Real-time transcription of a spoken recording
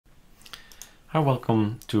Hi,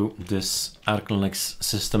 welcome to this ArcoLinux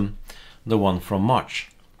system, the one from March.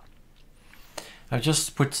 I've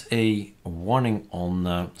just put a warning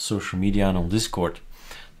on social media and on Discord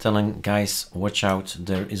telling guys, watch out,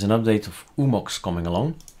 there is an update of OOMOX coming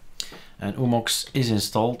along. And OOMOX is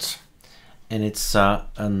installed, and it's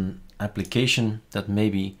an application that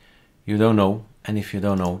maybe you don't know, and if you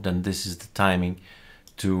don't know, then this is the timing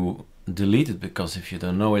to delete it, because if you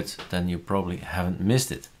don't know it, then you probably haven't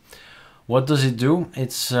missed it. What does it do?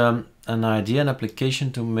 It's an idea, an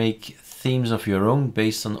application to make themes of your own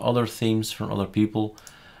based on other themes from other people,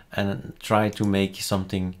 and try to make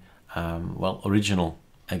something well, original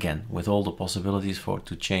again, with all the possibilities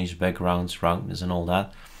to change backgrounds, roundness and all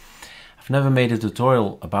that. I've never made a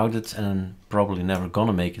tutorial about it, and I'm probably never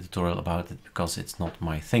gonna make a tutorial about it because it's not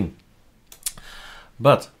my thing.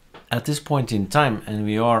 But at this point in time, and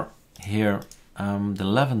we are here the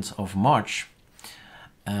 11th of March,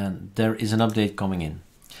 and there is an update coming in.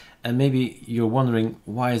 And maybe you're wondering,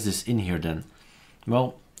 why is this in here then?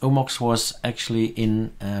 Well, OOMOX was actually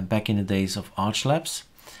in back in the days of Arch Labs,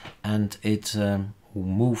 and it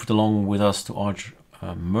moved along with us to Arch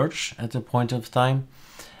Merge at a point of time.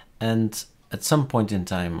 And at some point in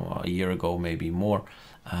time, a year ago, maybe more,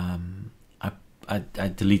 I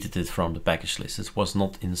deleted it from the package list. It was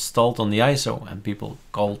not installed on the ISO, and people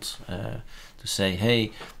called to say,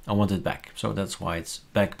 hey, I want it back. So that's why it's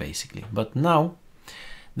back basically. But now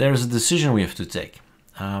there's a decision we have to take.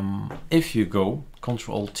 If you go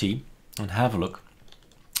Ctrl-T and have a look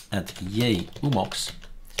at Yay OOMOX,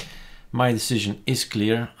 my decision is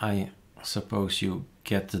clear. I suppose you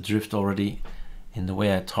get the drift already in the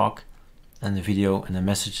way I talk and the video and the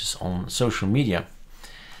messages on social media.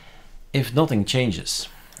 If nothing changes,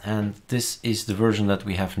 and this is the version that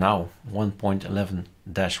we have now,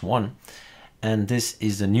 1.11-1, and this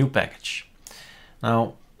is the new package.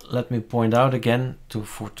 Now, let me point out again to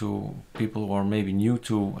people who are maybe new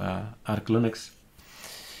to ArcoLinux,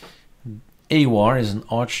 AUR is an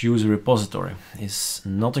Arch user repository. It's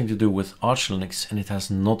nothing to do with ArcoLinux, and it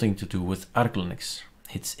has nothing to do with ArcoLinux.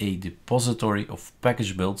 It's a depository of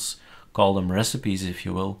package builds, call them recipes if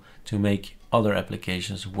you will, to make other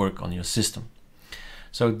applications work on your system.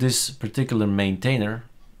 So this particular maintainer,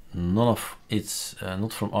 none of it's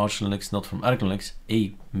not from ArcoLinux, not from ArcoLinux,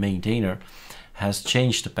 a maintainer has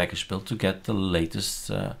changed the package build to get the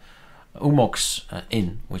latest OOMOX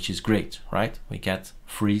in, which is great, right? We get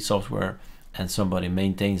free software and somebody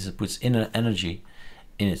maintains it, puts in energy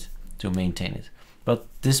in it to maintain it. But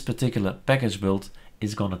this particular package build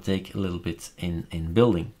is gonna take a little bit in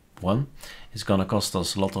building. One, it's gonna cost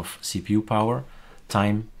us a lot of CPU power,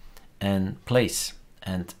 time and place.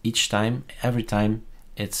 And each time, every time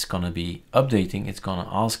it's gonna be updating, it's gonna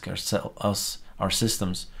ask our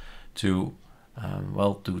systems to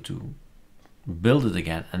well, to build it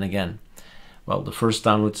again and again. Well, the first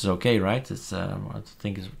download is okay, right? It's I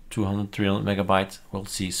think it's 200, 300 megabytes. We'll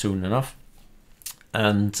see soon enough.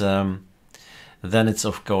 And then it's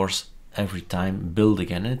of course every time build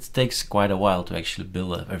again. And it takes quite a while to actually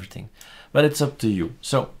build up everything, but it's up to you.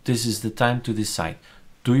 So this is the time to decide: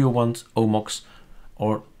 do you want OOMOX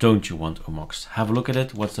or don't you want OOMOX? Have a look at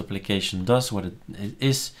it, what the application does, what it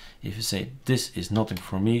is. If you say this is nothing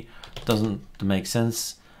for me, doesn't make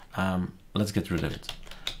sense, let's get rid of it.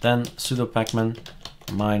 Then sudo pacman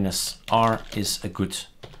 -r is a good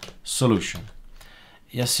solution.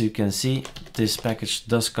 Yes, you can see this package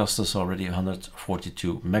does cost us already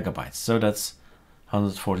 142 megabytes. So that's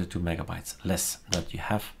 142 megabytes less that you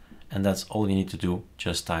have. And that's all you need to do.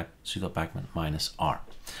 Just type sudo pacman -r.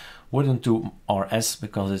 Wouldn't do rs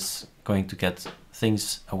because it's going to get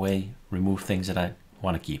things away, remove things that I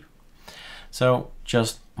want to keep. So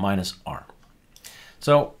just -r.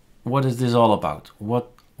 So what is this all about? What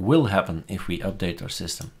will happen if we update our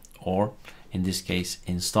system, or in this case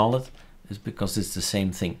install it? Is because it's the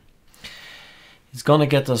same thing. It's gonna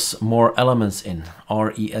get us more elements in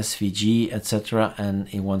RESVG, etc., and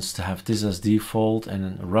it wants to have this as default,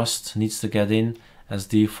 and Rust needs to get in as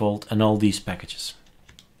default, and all these packages.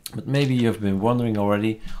 But maybe you've been wondering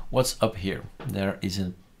already, what's up here? There is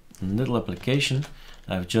a little application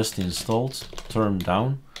I've just installed, turned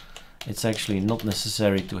down. It's actually not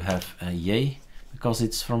necessary to have a yay because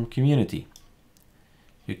it's from community.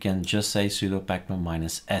 You can just say sudo pacman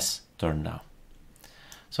 -s turn down.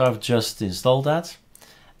 So I've just installed that,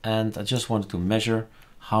 and I just wanted to measure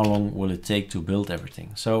how long will it take to build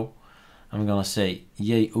everything. So I'm gonna say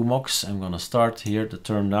yay OOMOX. I'm gonna start here, the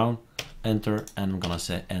turn down, enter, and I'm gonna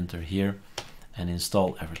say enter here and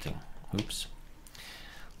install everything. Oops.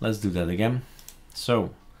 Let's do that again. So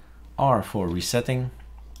R for resetting,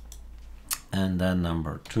 and then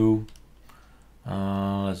number 2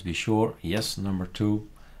 Let's be sure. Yes, number 2,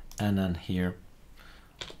 and then here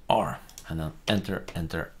R, and then enter,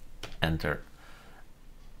 enter, enter,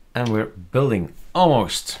 and we're building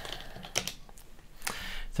almost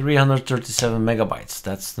 337 megabytes.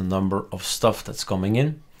 That's the number of stuff that's coming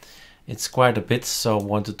in. It's quite a bit, so I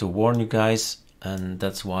wanted to warn you guys, and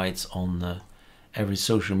that's why it's on every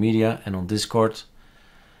social media and on Discord.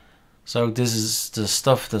 So this is the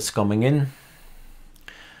stuff that's coming in.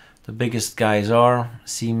 The biggest guys are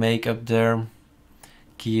CMake up there,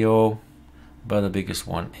 Kio, but the biggest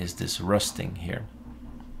one is this rusting here.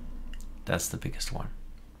 That's the biggest one.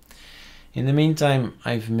 In the meantime,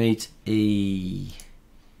 I've made a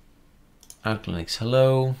ArcoLinux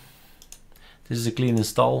hello. This is a clean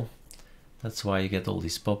install. That's why you get all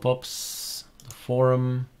these pop-ups. The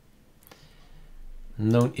forum,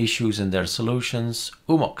 known issues and their solutions,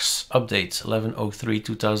 OOMOX update 11.03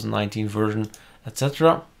 2019 version,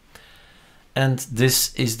 etc. And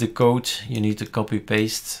this is the code you need to copy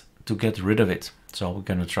paste to get rid of it. So we're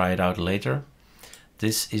gonna try it out later.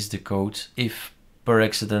 This is the code. If per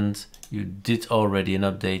accident you did already an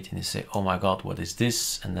update and you say, oh my god, what is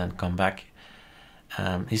this? And then come back.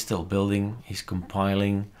 He's still building, he's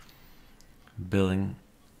compiling, building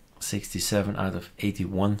 67 out of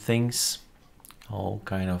 81 things, all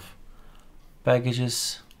kind of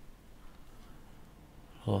packages,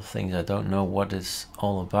 a lot of things I don't know what it's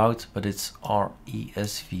all about, but it's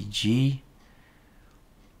RESVG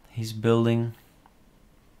he's building.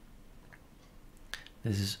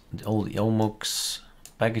 This is all the OOMOX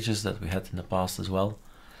packages that we had in the past as well.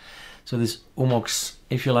 So this OOMOX,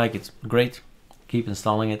 if you like it, great, keep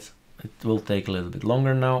installing it. It will take a little bit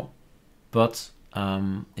longer now, but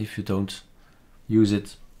if you don't use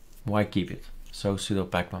it, why keep it? So sudo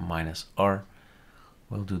pacman -r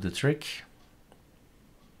will do the trick.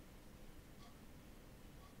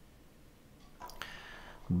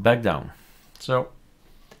 Back down. So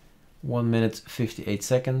 1 minute 58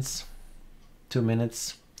 seconds, 2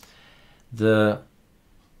 minutes. The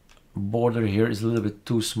border here is a little bit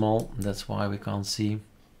too small, that's why we can't see.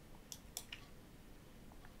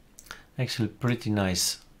 Actually pretty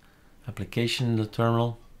nice application in the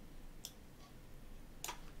terminal.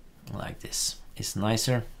 Like this, it's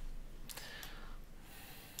nicer.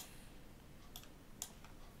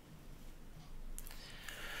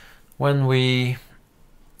 When we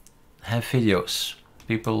have videos,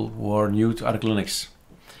 people who are new to ArcoLinux,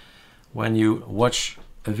 when you watch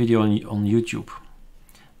a video on YouTube,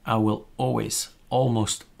 I will always,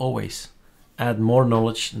 almost always, add more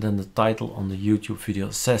knowledge than the title on the YouTube video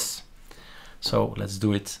says. So let's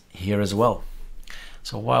do it here as well.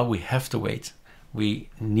 So while we have to wait, we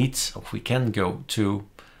need, or we can go to,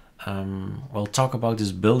 well, talk about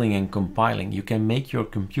this building and compiling. You can make your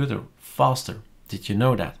computer faster. Did you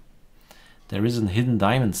know that? There is a hidden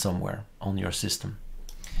diamond somewhere on your system.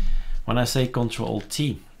 When I say Ctrl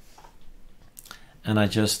T and I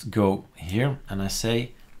just go here and I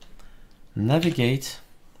say navigate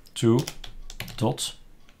to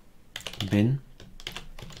 .bin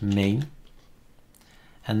main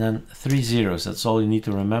and then 3 zeros, that's all you need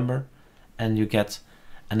to remember, and you get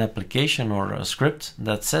an application or a script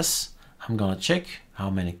that says I'm gonna check how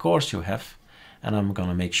many cores you have and I'm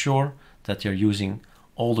gonna make sure that you're using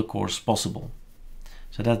all the cores possible.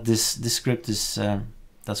 So that this script is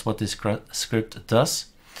that's what this script does.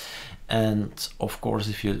 And of course,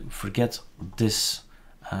 if you forget this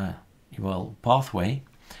well, pathway,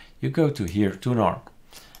 you go to here, tunar,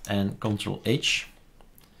 and Ctrl H,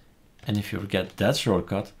 and if you forget that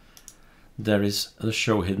shortcut, there is the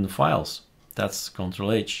show hidden files. That's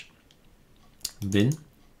Ctrl H, bin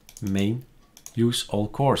main use all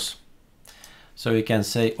cores. So you can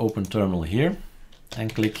say open terminal here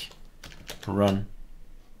and click run.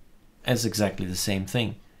 It's exactly the same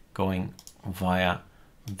thing, going via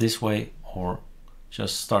this way, or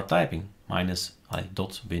just start typing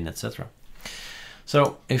 -i.bin, etc.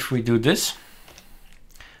 So if we do this,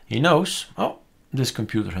 he knows, oh, this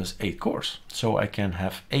computer has 8 cores, so I can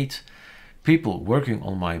have 8 people working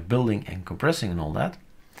on my building and compressing and all that,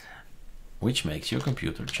 which makes your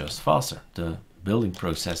computer just faster. The building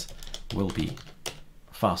process will be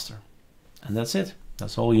faster. And that's it.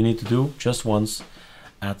 That's all you need to do just once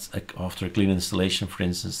after a clean installation, for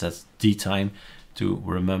instance. That's the time to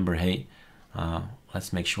remember, hey,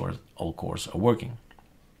 let's make sure all cores are working.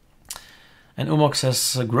 And OOMOX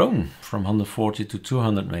has grown from 140 to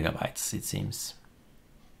 200 megabytes, it seems.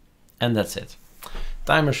 And that's it.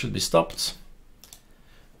 Timer should be stopped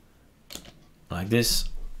like this,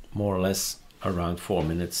 more or less around 4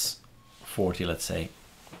 minutes 40, let's say.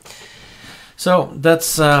 So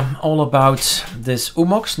that's all about this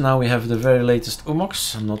OOMOX. Now we have the very latest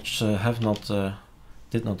OOMOX. I'm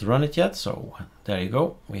did not run it yet, so there you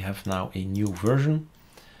go. We have now a new version.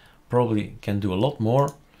 Probably can do a lot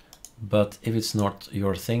more, but if it's not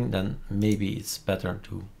your thing, then maybe it's better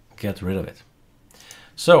to get rid of it.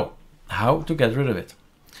 So how to get rid of it?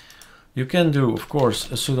 You can do, of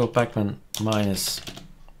course, a sudo pacman minus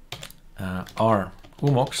r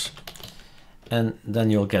OOMOX, and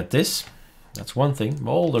then you'll get this. That's one thing.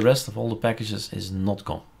 All the rest of all the packages is not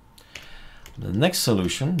gone. The next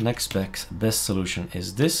solution, next best solution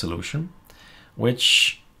is this solution,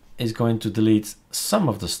 which is going to delete some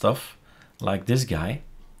of the stuff, like this guy.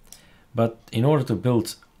 But in order to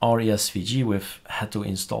build RESVG, we've had to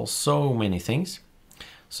install so many things.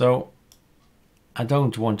 So I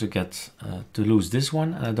don't want to get to lose this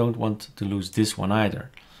one, and I don't want to lose this one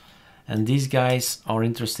either. And these guys are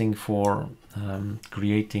interesting for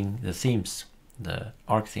creating the themes, the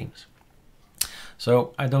Arc themes.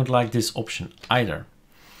 So I don't like this option either.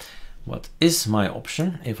 What is my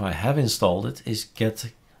option, if I have installed it, is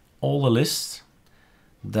get all the lists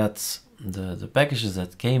that the packages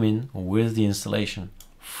that came in with the installation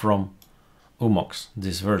from OOMOX,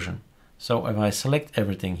 this version. So if I select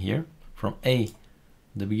everything here from A,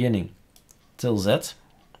 the beginning, till Z,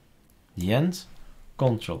 the end,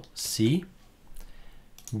 Control C,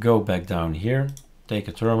 go back down here, take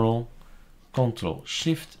a terminal, Control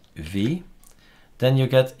Shift V, then you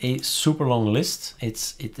get a super long list.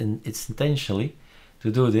 It's intentionally to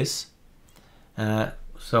do this.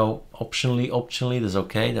 So optionally, that's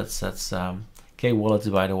okay. That's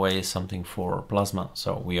K-Wallet, by the way, is something for Plasma.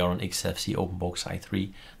 So we are on XFC OpenBox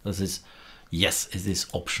i3. This is, yes, it is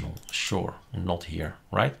optional. Sure, not here,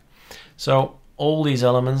 right? So all these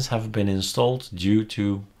elements have been installed due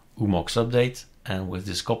to OOMOX update, and with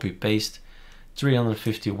this copy paste,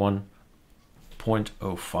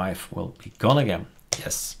 351.05 will be gone again.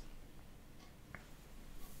 Yes.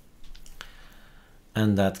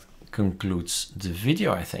 And that concludes the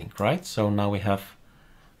video, I think, right? So now we have,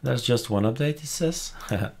 there's just one update, it says.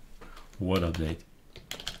 What update?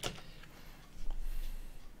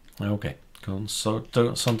 Okay, so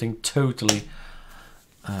something totally,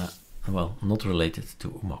 well, not related to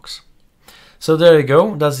OOMOX. So there you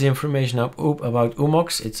go, that's the information about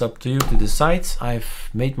OOMOX. It's up to you to decide. I've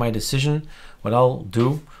made my decision what I'll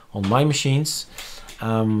do on my machines.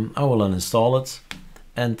 I will uninstall it,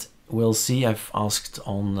 and we'll see. I've asked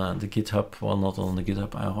on the GitHub, well, not on the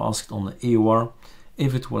GitHub, I've asked on the AOR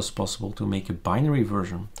if it was possible to make a binary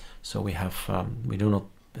version. So we have, we do not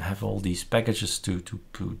have all these packages to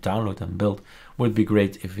download and build. Would be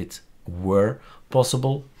great if it were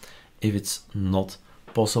possible. If it's not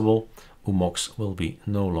possible, OOMOX will be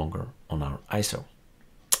no longer on our ISO.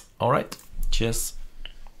 All right, cheers.